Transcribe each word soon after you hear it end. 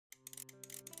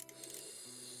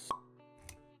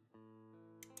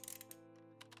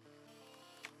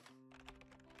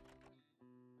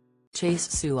Chase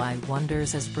Sui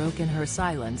Wonders has broken her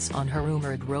silence on her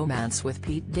rumored romance with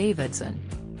Pete Davidson.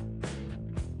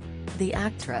 The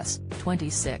actress,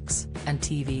 26, and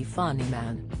TV funny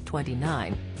man,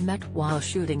 29, met while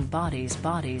shooting Bodies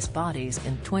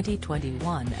in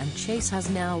 2021, and Chase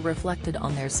has now reflected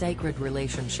on their sacred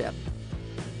relationship.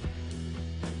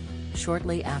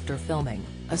 Shortly after filming,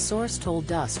 a source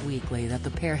told Us Weekly that the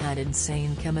pair had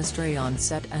insane chemistry on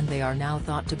set and they are now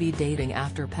thought to be dating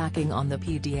after packing on the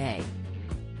PDA.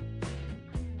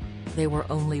 They were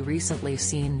only recently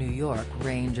seen New York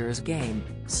Rangers game,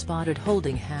 spotted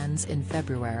holding hands in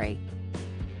February.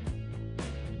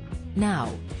 Now,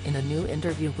 in a new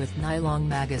interview with Nylon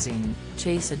magazine,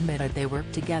 Chase admitted they work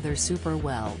together super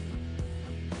well.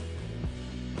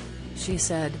 She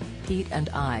said, "Pete and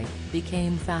I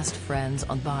became fast friends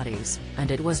on Bodies,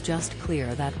 and it was just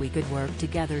clear that we could work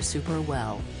together super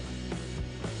well.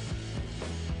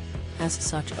 As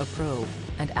such a pro,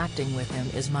 and acting with him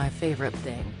is my favorite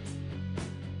thing.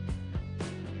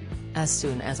 As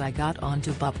soon as I got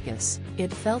onto Bupkis,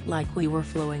 it felt like we were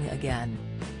flowing again.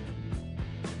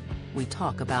 We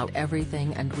talk about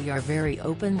everything and we are very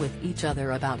open with each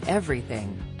other about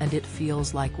everything, and it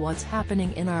feels like what's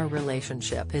happening in our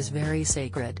relationship is very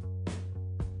sacred."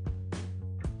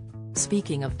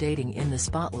 Speaking of dating in the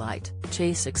spotlight,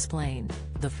 Chase explained,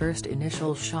 "The first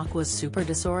initial shock was super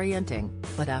disorienting,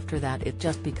 but after that it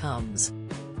just becomes.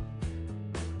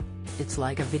 It's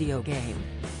like a video game.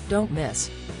 Don't miss."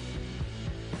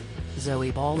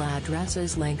 Zoe Ball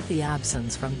addresses lengthy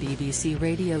absence from BBC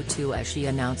Radio 2 as she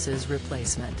announces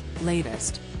replacement.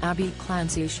 Latest, Abby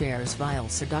Clancy shares vile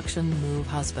seduction move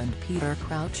husband Peter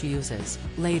Crouch uses.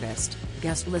 Latest,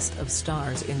 guest list of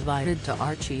stars invited to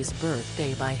Archie's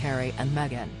birthday by Harry and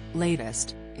Meghan.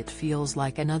 Latest, it feels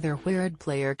like another weird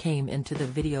player came into the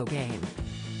video game.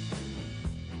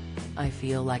 I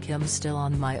feel like I'm still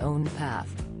on my own path.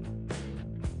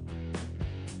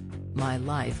 My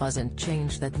life hasn't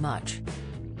changed that much."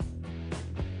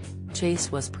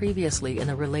 Chase was previously in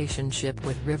a relationship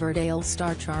with Riverdale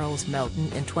star Charles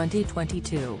Melton in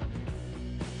 2022.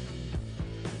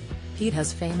 Pete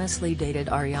has famously dated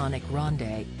Ariana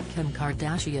Grande, Kim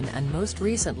Kardashian and most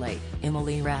recently,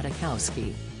 Emily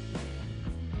Ratajkowski.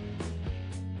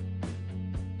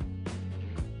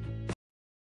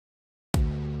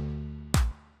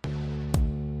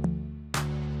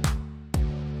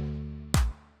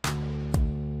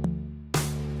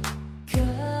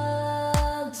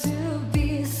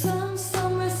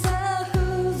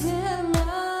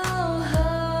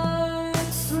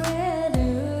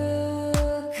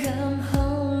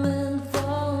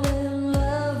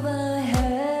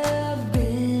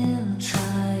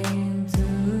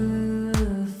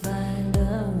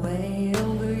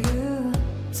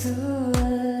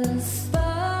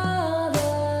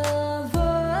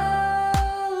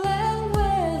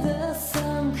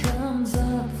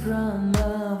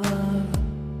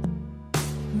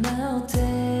 Now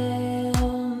take